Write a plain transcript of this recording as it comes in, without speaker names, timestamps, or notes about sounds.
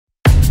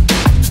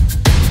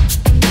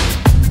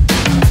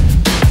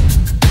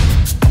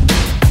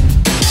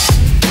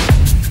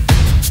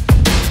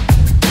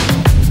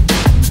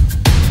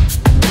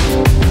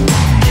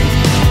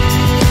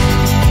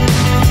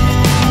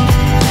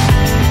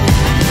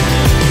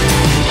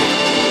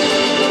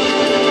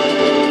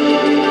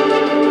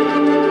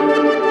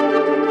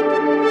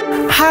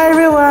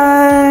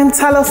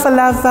sofa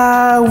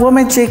lover,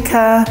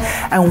 womajika,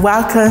 and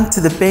welcome to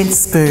The Bent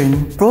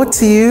Spoon, brought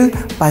to you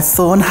by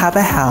Thorne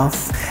Harbour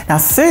Health. Now,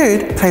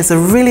 food plays a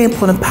really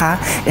important part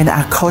in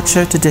our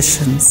cultural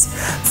traditions.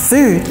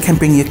 Food can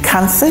bring you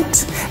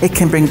comfort, it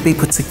can bring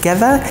people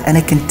together, and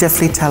it can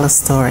definitely tell a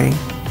story.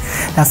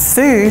 Now,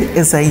 food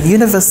is a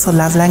universal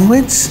love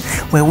language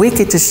where we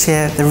get to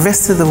share the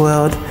rest of the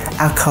world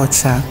our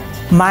culture.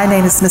 My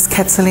name is Miss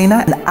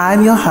Katalyna, and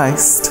I'm your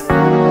host.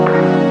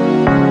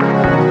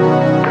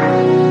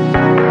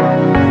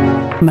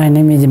 My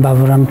name is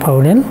Babu.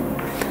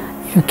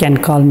 You can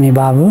call me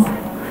Babu.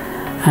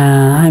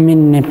 I'm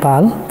in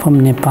Nepal,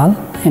 from Nepal,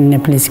 in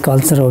Nepalese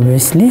culture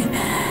obviously.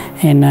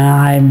 And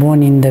I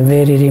born in the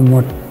very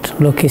remote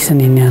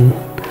location in the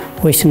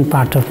western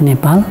part of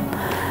Nepal,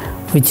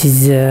 which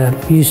is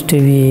used to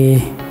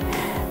be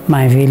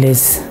my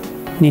village.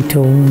 Need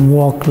to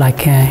walk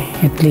like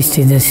at least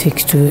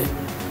 6 to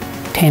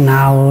 10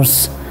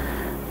 hours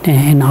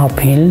in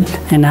uphill.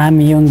 And I'm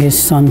the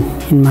youngest son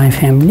in my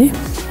family.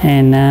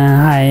 And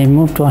I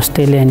moved to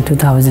Australia in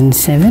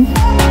 2007.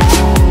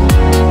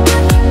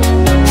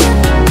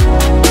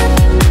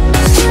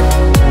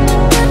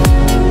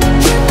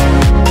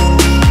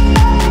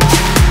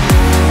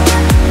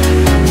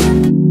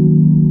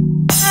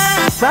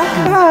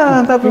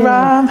 Welcome, Babu.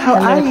 How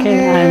are you?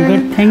 I'm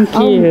good, thank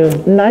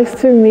you. Nice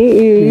to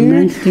meet you.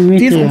 Nice to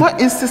meet you.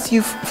 What is this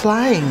you're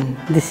flying?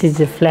 This is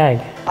a flag.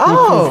 Oh.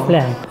 This is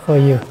flag for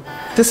you.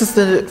 This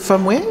is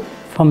from where?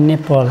 From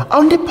Nepal.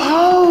 Oh,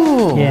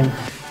 Nepal. Yeah.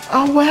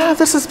 Oh, wow,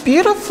 this is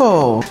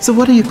beautiful. So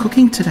what are you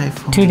cooking today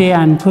for? Today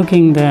I'm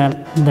cooking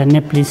the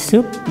Nepalese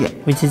soup,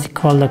 which is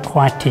called the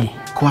kwati.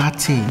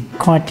 Kwati.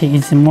 Kwati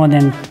is more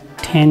than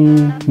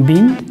 10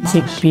 bean,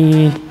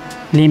 chickpea,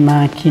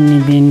 lima,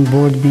 kidney bean,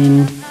 board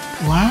bean,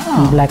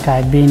 wow, black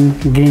eye bean,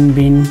 green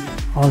bean,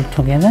 all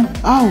together.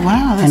 Oh,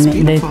 wow, that's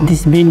beautiful.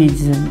 This bean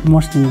is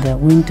most in the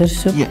winter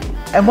soup. Yeah.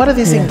 And what are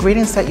these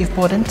ingredients that you've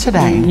brought in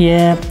today?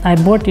 Yeah, I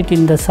bought it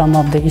in some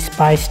of the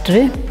spice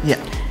tray. Yeah.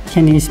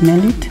 Can you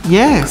smell it?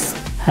 Yes.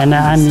 And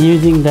I'm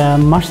using the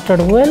mustard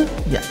oil.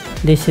 Yeah.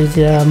 This is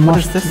what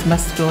is this,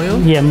 mustard oil?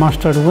 Yeah,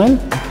 mustard oil.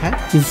 Okay.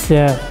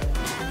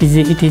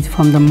 It is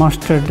from the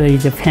mustard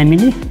is a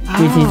family,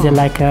 which is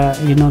like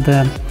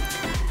the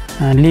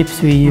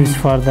leaves we use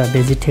for the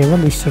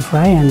vegetable stir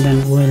fry, and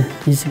then oil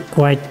is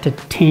quite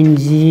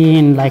tangy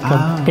and like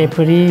a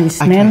peppery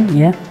smell. Okay.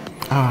 Yeah.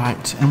 All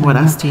right. And what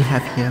else do you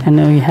have here? And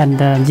we had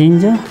the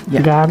ginger,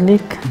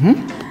 garlic,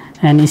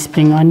 and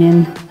spring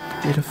onion.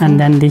 Beautiful. And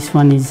then this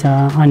one is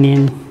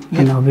onion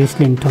and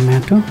obviously in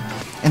tomato.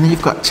 And then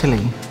you've got chili.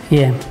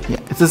 Yeah. Yeah.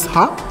 Is this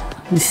hot?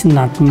 It's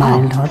not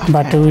mild hot,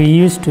 but we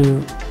used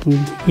to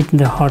eat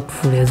the hot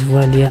food as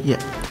well. Yeah. Yeah.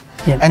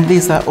 Yeah. And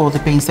these are all the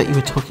beans that you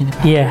were talking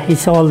about? Yeah,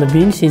 it's all the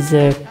beans. It's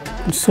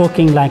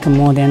soaking like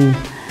more than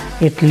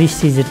at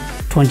least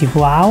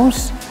 24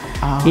 hours.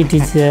 Oh, it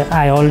is.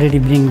 I already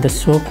bring the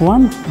soak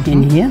one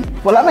in here.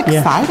 Well, I'm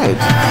excited.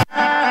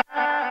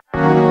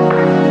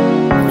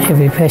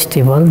 Every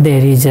festival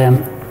there is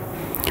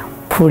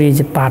food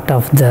is a part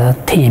of the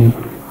theme,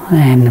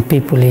 and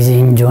people is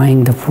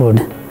enjoying the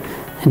food,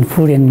 and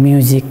food and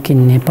music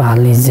in Nepal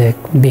is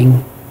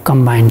being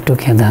combined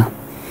together.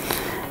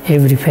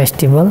 Every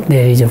festival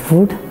there is a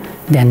food,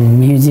 then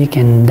music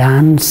and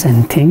dance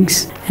and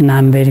things. And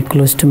I'm very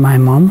close to my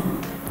mom.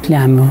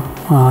 I'm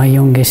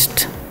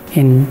youngest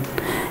in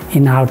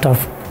out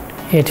of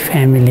 8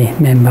 family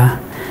member,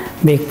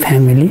 big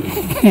family.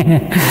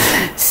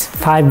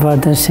 5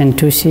 brothers and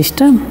 2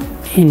 sisters.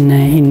 In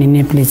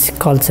Nepalese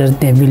culture,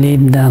 they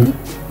believe the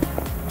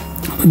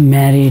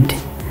married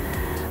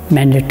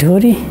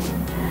mandatory.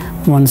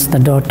 Once the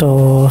daughter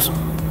or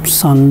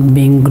son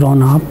being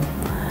grown up,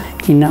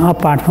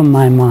 apart from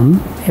my mom,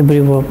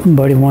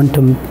 everybody want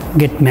to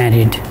get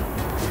married.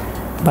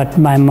 But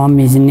my mom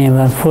is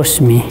never forced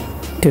me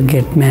to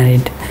get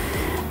married,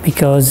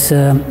 because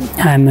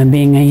I'm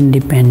being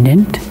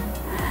independent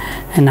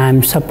and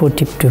I'm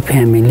supportive to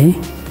family,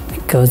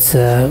 because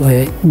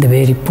we're the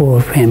very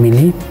poor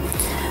family.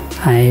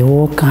 I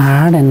work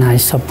hard and I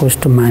support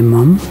to my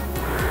mom,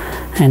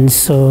 and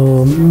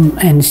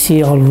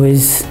she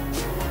always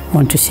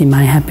want to see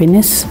my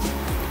happiness.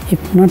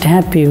 If not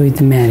happy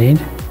with married,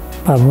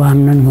 Babu,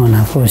 I'm not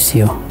gonna force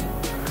you.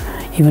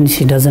 Even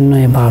she doesn't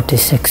know about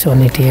his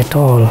sexuality at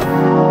all.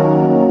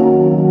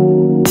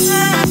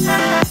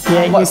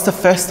 Yeah, what's the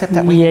first step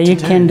that we need to do? Yeah, you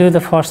can do the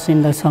first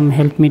thing,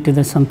 help me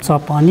to some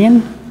chopped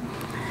onion.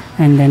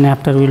 And then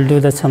after we'll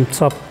do some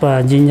chopped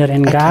ginger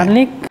and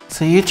garlic.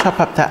 So you chop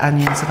up the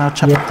onions and I'll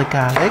chop up the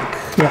garlic.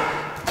 Yeah.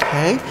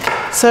 Okay.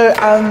 So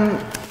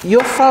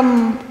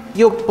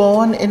you're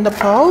born in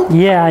Nepal?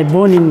 Yeah, I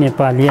born in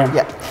Nepal, yeah.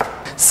 Yeah.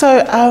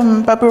 So,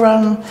 Babu,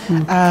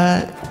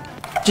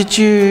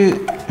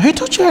 who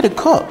taught you how to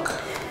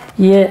cook?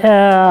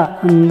 Yeah,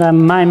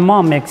 my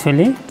mom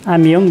actually.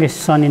 I'm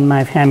youngest son in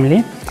my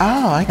family.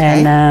 Oh,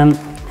 okay.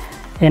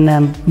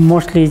 And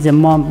mostly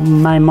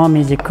my mom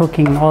is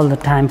cooking all the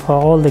time for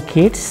all the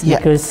kids,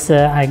 because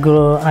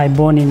I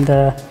born in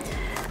the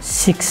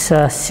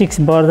six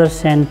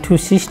brothers and 2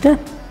 sisters.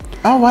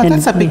 Oh wow,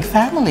 that's a big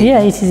family.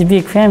 Yeah, it is a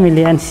big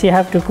family, and she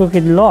have to cook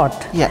it a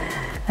lot. Yeah.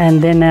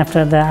 And then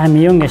after that, I'm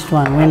youngest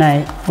one.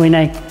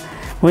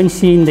 When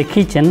she in the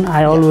kitchen,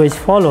 I always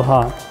follow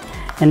her,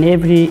 and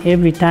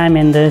every time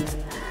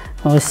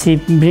she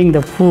bring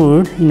the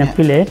food in a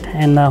plate,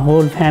 and the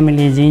whole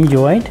family is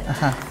enjoyed.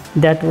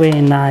 That way,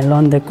 and I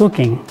learn the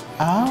cooking.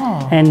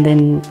 Oh. And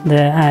then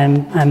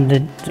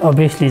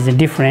obviously it's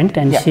different,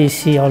 and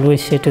she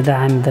always say to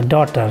I'm the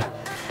daughter.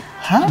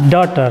 Huh?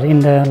 Daughter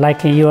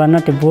like you are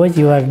not a boy,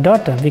 you are a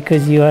daughter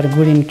because you are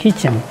good in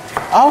kitchen.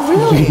 Oh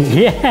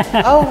really?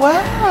 Yeah. Oh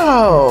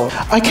wow.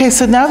 Okay,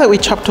 so now that we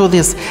chopped all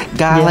this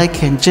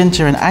garlic and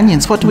ginger and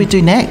onions, what do we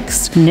do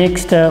next?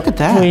 Next, Look at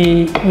that.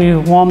 we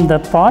warm the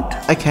pot.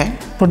 Okay.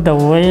 Put the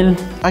oil.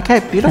 Okay,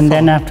 beautiful. And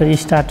then after we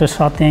start to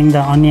sauteing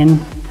the onion.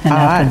 And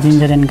after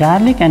ginger and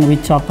garlic, and we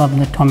chop up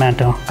the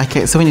tomato.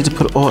 Okay, so we need to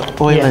put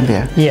oil in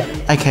there. Yeah.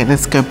 Okay,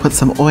 let's go put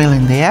some oil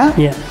in there.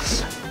 Yeah.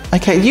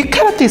 Okay, you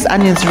cut up these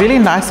onions really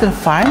nice and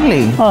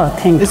finely. Oh,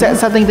 thank you. Is that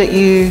something that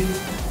you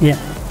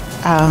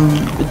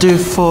do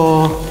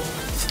for?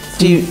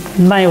 Do you?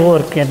 My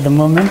work at the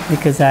moment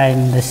because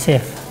I'm the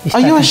chef. Oh,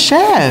 you're a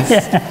chef?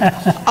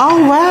 Yeah.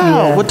 Oh,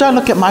 wow. Yeah. Well, don't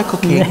look at my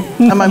cooking.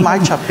 My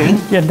chopping.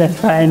 Yeah, that's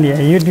fine. Yeah,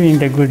 you're doing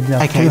the good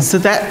job. Okay, so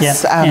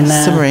that's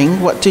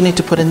simmering. What do you need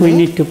to put in there? We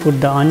need to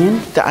put the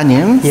onion. The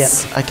onions?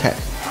 Yeah. Okay.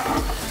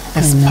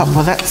 Let's pop.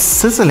 Well, that's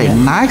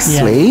sizzling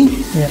nicely.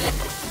 Yeah.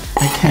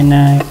 Okay.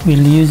 And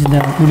we'll use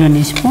the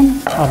wooden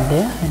spoon up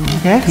there.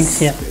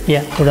 Yes.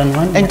 Wooden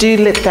one. And do you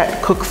let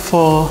that cook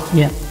for?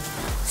 Yeah.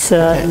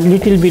 So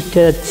little bit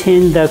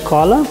change the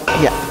color.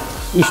 Yeah.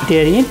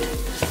 Stir it.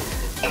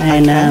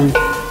 And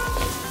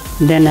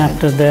then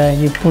after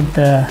you put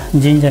the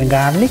ginger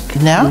garlic.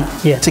 Now?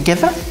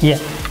 Together? Yeah.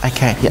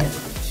 Okay, yeah.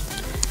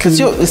 Because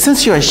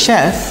since you're a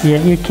chef. Yeah,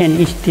 you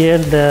can stir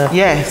the.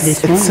 Yes,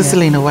 it's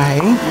sizzling away.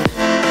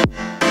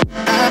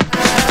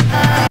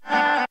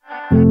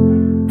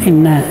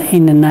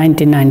 In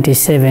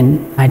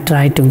 1997, I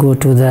tried to go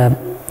to the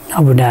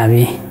Abu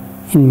Dhabi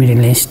in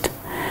Middle East.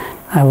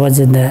 I was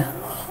the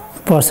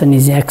person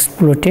is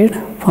exploited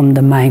from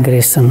the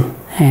migration.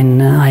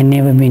 And I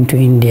never been to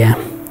India.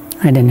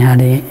 I didn't have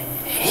the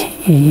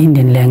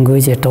Indian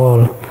language at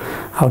all,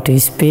 how to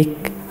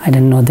speak. I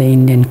don't know the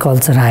Indian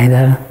culture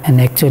either. And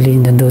actually,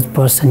 those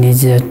person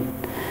is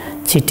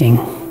cheating,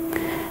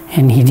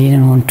 and they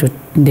didn't want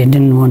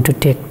to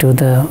take to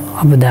the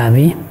Abu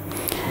Dhabi.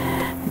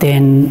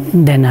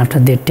 Then after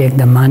they take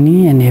the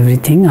money and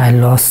everything, I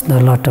lost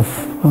a lot of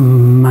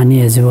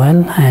money as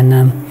well.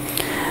 And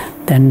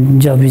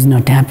then job is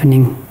not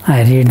happening.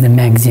 I read the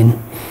magazine.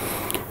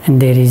 And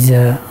there is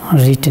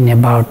written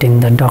about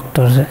in the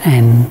doctor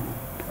and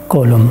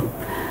column,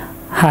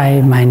 hi,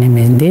 my name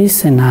is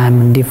this and I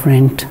am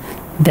different.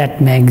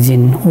 That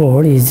magazine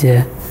word is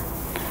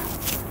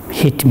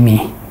hit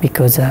me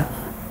because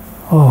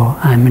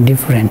I'm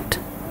different.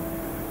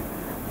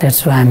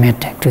 That's why I'm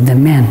attracted to the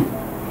man.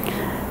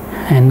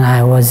 And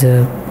I was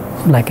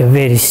like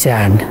very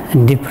sad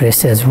and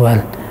depressed as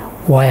well.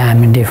 Why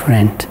I'm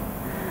different?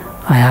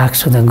 I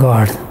asked the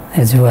God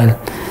as well.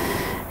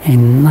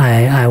 And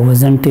I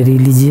wasn't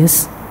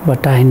religious,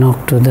 but I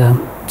knocked to the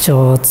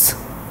church,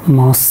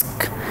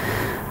 mosque,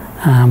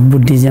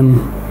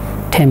 Buddhism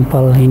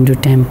temple, Hindu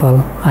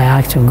temple. I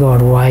asked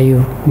God, why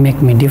you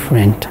make me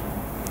different?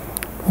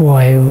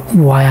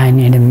 Why I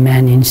need a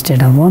man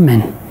instead of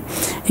woman?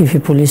 If the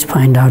police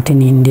find out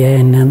in India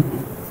in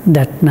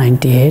that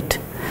 98,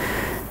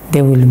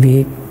 they will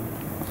be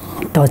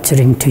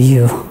torturing to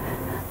you.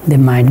 They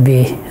might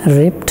be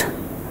raped,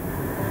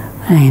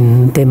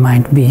 and they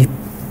might be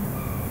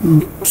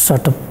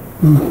sort of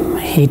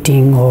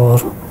hitting or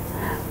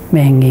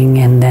banging,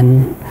 and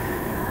then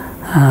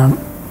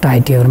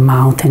tied your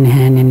mouth and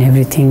hand and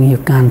everything. You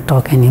can't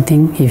talk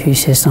anything. If you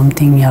say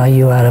something,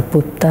 you are a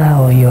putta,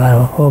 or you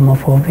are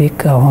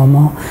homophobic, or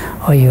homo,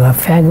 or you are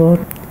faggot.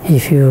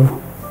 If you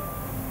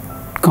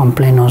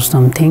complain or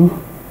something,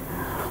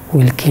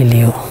 we'll kill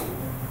you,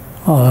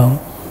 or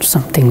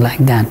something like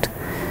that.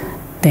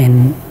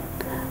 Then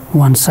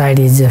one side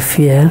is a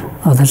fear,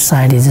 other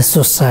side is a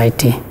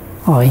society.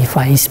 Or if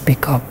I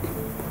speak up,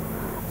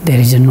 there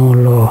is no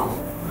law,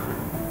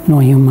 no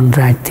human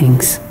right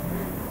things.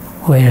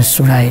 Where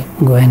should I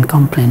go and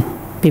complain?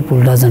 People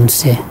doesn't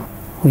say,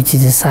 which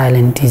is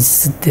silent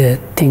is the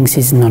things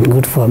is not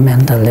good for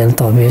mental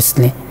health,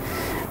 obviously.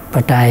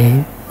 But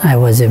I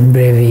was a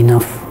brave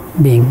enough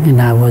being,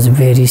 and I was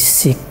very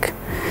sick.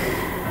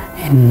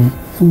 And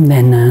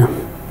then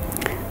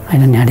I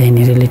don't have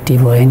any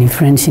relative or any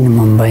friends in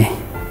Mumbai.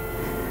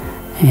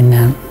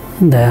 And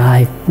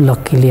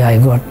luckily I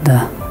got the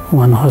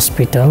one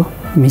hospital,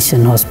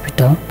 mission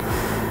hospital,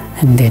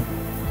 and they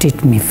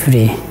treat me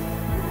free.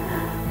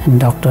 And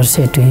doctor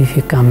said to me, if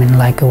you come in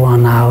like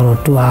 1 hour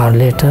or 2 hours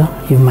later,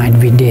 you might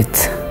be dead.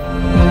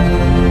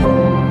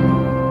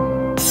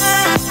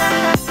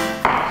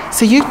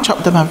 So you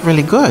chop them up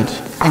really good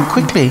and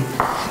quickly.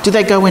 Do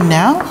they go in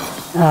now?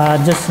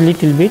 Just a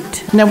little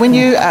bit. Now when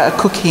you are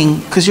cooking,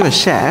 because you're a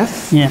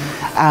chef,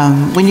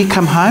 when you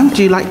come home,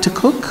 do you like to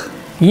cook?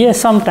 Yeah,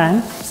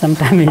 sometimes.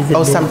 Sometimes it's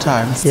Oh,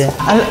 sometimes. Yeah.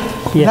 I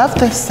love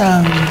this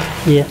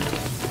Yeah.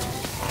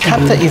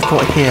 cup that you've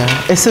got here.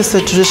 Is this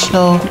a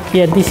traditional?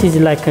 Yeah, this is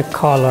like a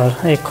collar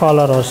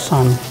or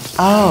sun.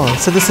 Oh,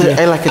 so this is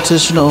like a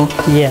traditional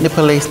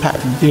Nepalese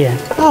pattern. Yeah.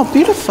 Oh,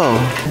 beautiful.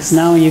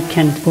 Now you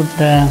can put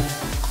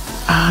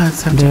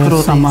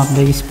some of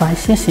the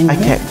spices in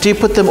Okay. there. Do you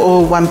put them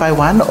all one by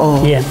one,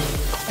 or? Yeah.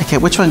 Okay.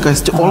 Which one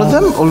goes to all of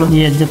them?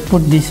 Yeah, just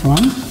put this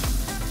one.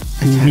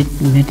 Okay.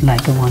 Bit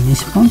like a 1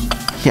 spoon.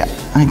 Yeah.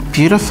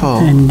 Beautiful.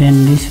 And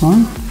then this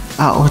one.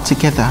 All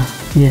together.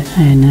 Yeah,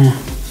 and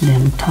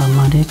then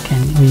turmeric,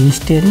 and we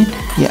stir it.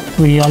 Yeah.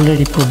 We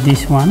already put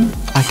this one.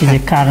 This is a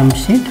carom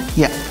seed.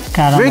 Yeah.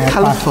 Carom Very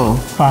colourful.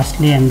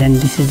 Parsley, and then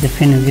this is the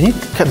fenugreek.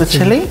 Cut the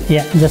chili?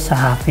 Yeah, just a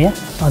half, yeah.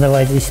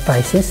 Otherwise the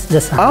spices,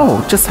 just half.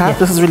 Oh, just half? Yeah.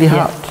 This is really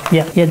hot.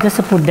 Yeah, just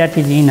to put that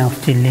is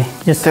enough chili.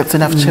 Just That's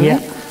enough chili? Yeah.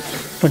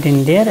 Put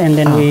in there, and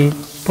then we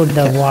put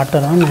the water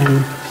on,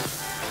 and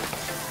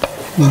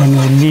then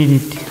we leave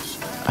it.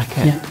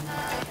 Okay. Yeah.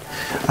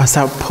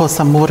 So pour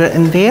some water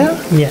in there.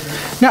 Yeah.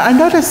 Now I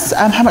notice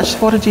how much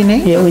water do you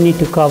need? Yeah, we need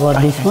to cover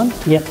this one.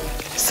 Yeah.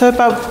 So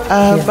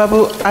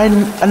Babu, I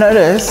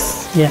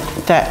noticed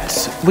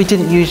that we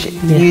didn't use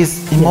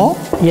more.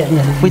 Yeah.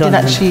 We didn't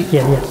actually.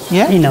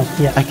 Yeah. Enough.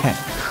 Yeah. Okay.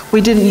 We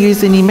didn't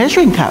use any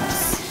measuring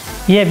cups.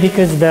 Yeah,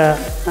 because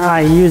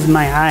I use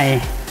my eye.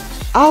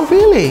 Oh,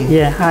 really?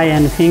 Yeah, eye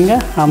and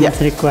finger. How much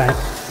required?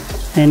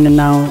 And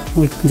now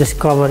we just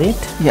cover it.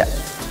 Yeah.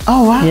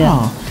 Oh wow.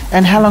 Yeah.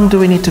 And how long do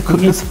we need to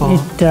cook this for?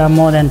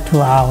 More than 2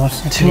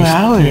 hours. 2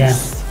 hours? Yeah.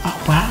 Oh,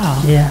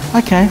 wow. Yeah.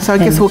 Okay, so I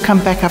guess we'll come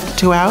back after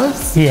 2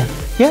 hours? Yeah.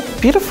 Yeah,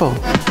 beautiful.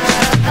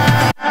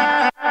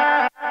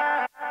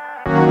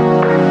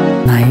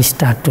 I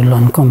start to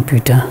learn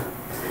computer.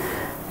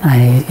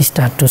 I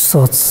start to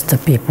search the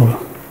people.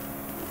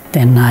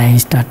 Then I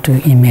start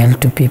to email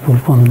to people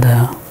from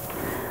the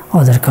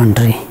other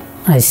country.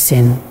 I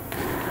send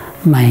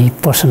my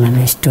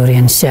personal story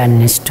and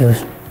sadness to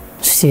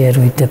share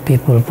with the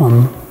people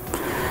from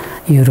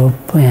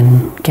Europe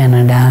and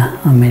Canada,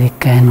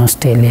 America and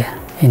Australia,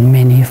 and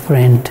many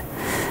friends,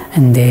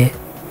 and they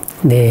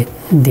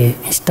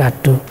start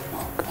to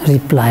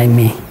reply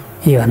me,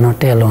 you are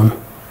not alone.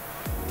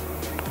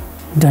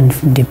 Don't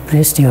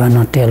depressed, you are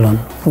not alone.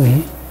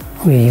 We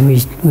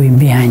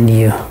behind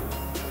you.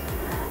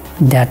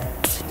 That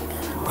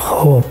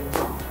hope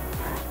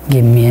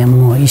give me a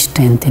more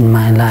strength in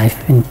my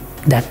life in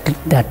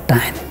that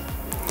time.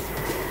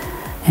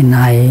 And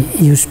I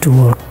used to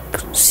work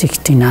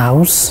 16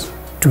 hours,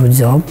 2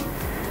 jobs,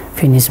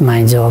 finish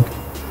my job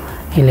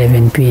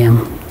 11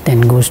 p.m.,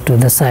 then goes to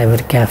the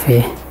cyber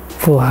cafe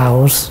 4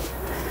 hours,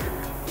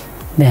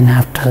 then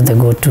after the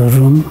go to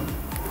room,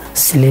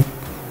 sleep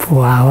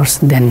 4 hours,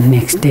 then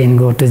next day and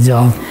go to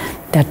job.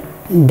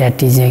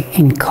 That is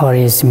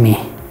encouraged me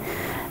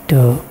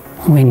to,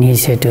 when he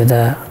said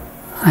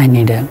I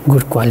need a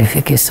good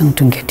qualification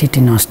to get it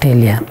in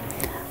Australia.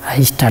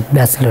 I start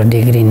bachelor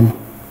degree in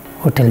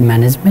hotel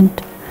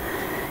management,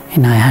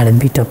 and I had a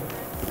bit of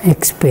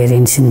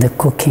experience in the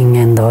cooking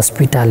and the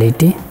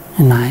hospitality,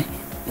 and I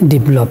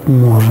developed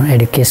more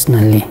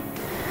educationally.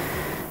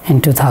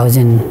 In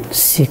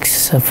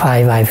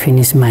 2006-05, I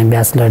finished my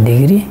bachelor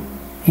degree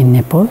in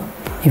Nepal.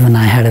 Even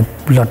I had a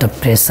lot of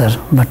pressure,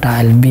 but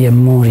I'll be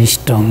more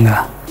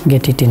stronger.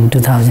 Get it in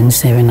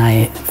 2007,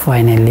 I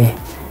finally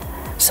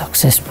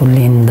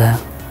successfully in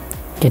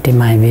getting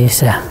my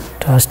visa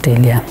to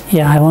Australia.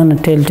 Yeah, I want to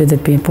tell to the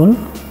people,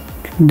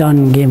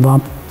 don't give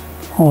up,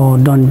 or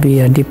don't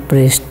be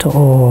depressed,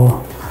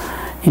 or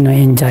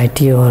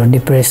anxiety or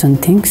depression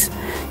things.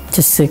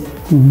 Just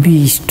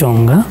be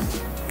stronger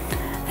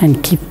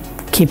and keep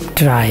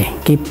try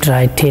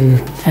till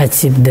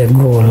achieve the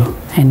goal.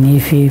 And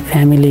if your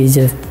family is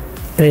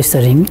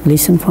pressuring,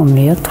 listen from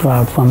here,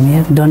 throughout from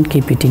here. Don't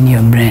keep it in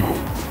your brain.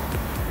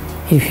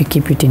 If you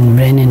keep it in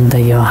brain and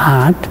your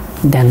heart,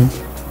 then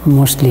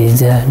mostly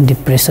the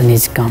depression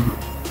is come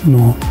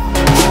more.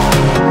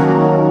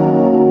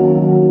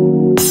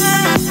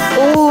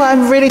 Oh,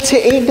 I'm ready to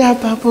eat now,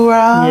 Babu.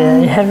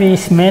 Yeah, have you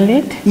smelled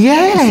it?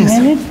 Yes.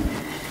 Smell it?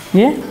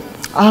 Yeah.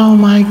 Oh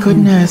my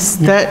goodness,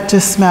 that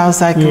just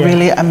smells like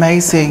really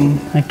amazing.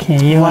 Okay,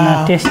 you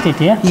wanna taste it,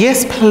 yeah?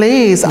 Yes,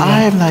 please.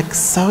 I am like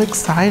so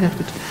excited.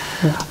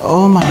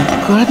 Oh my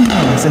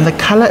goodness, and the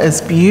color is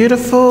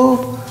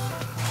beautiful.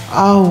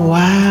 Oh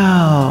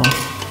wow.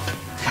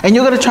 And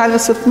you're gonna try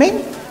this with me?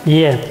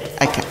 Yeah.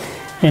 Okay.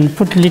 And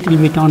put a little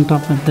bit on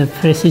top of the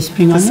fresh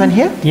spring onion. This one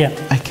here? Yeah.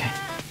 Okay.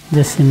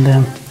 Just in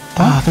the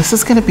Oh, this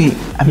is going to be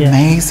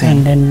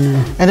amazing. Yeah.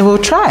 And then we'll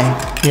try.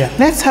 Yeah.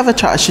 Let's have a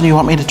try. Should you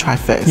want me to try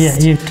first? Yeah,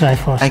 you try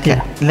first. Okay,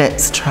 yeah.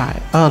 Let's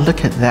try. Oh,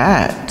 look at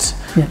that.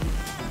 Yeah.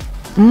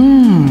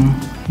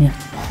 Yeah.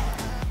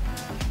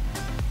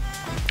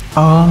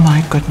 Oh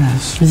my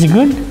goodness. Is it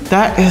good?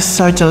 That is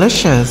so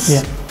delicious.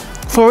 Yeah.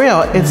 For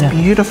real, it's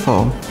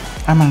beautiful.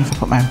 I'm going to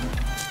put my...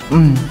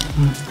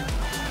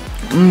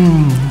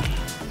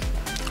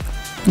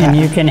 And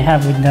you can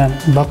have with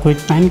the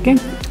buckwheat pancake.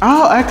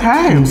 Oh,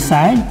 okay.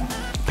 Inside.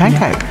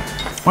 Pancake.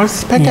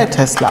 What's pancake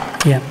taste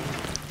like? Yeah.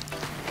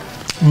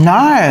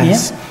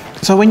 Nice.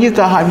 So when you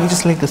go home, you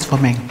just leave this for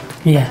me.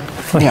 Yeah.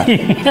 Yeah.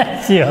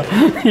 Sure.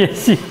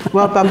 Yes. Sure.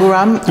 Well,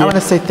 Baburam, I want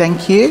to say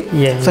thank you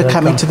for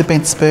coming to the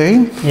Bent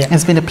Spoon. Yeah.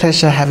 It's been a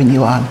pleasure having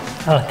you on.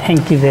 Oh,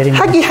 thank you very much.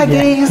 Huggy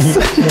huggies.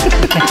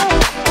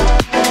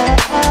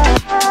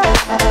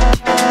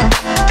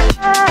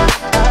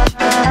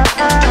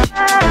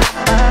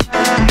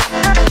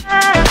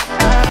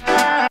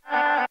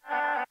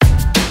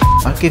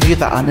 I'll give you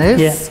the honours.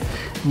 Yeah.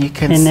 You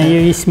can And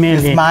you smell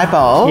it. It's my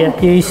bowl.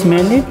 Yeah, you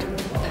smell it.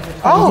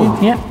 Oh.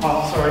 Yeah.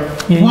 Oh, sorry.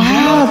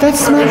 Wow, that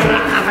smells.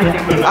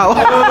 Oh.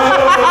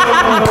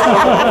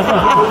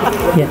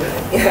 Yeah.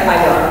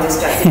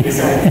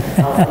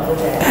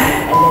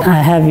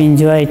 I have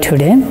enjoyed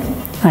today.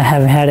 I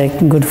have had a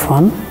good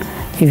fun.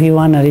 If you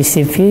want a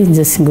recipe,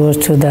 just go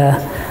to the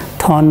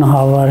Thorne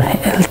Harbour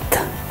Health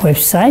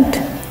website.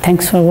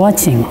 Thanks for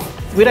watching.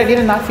 We don't get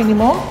a knife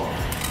anymore?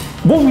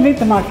 Well, we need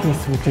the knife,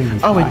 yes, we do.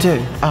 Oh, we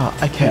do? Oh,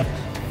 okay.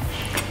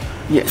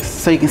 Yes,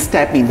 so you can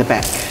stab me in the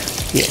back.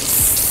 Yes.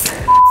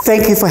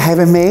 Thank you for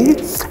having me,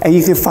 and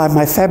you can find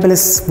my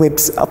fabulous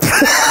webs up.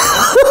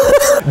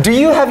 Do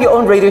you have your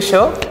own radio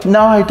show?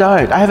 No, I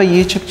don't. I have a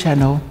YouTube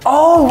channel.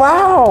 Oh,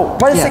 wow.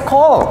 What is it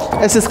called?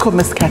 It's just called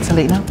Miss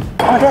Katalyna.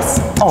 Oh, that's...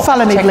 Oh,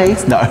 Follow me,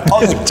 please. No.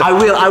 Oh, I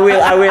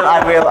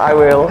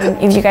will.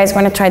 If you guys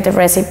want to try the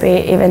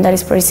recipe, even that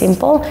is pretty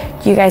simple,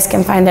 you guys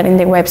can find that in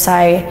the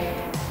website.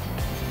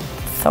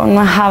 Thorne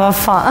Harbour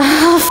Fun.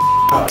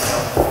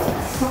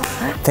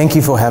 Thank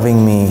you for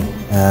having me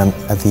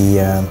at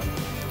the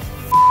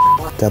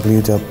what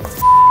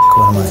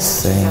am I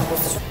saying?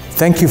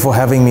 Thank you for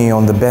having me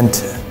on the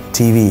Bent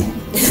TV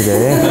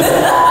today.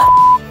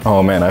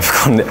 Oh man, I've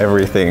forgotten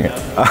everything.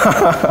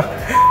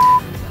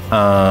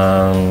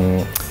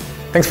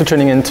 Thanks for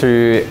tuning in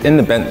to In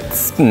the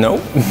Bent.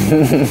 No.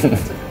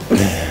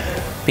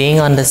 being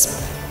on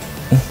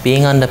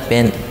the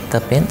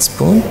bent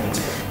spoon.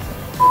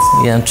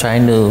 Yeah, I'm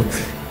trying to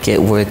get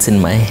words in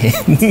my head.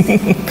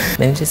 Let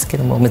me just get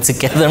a moment to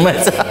gather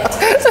myself.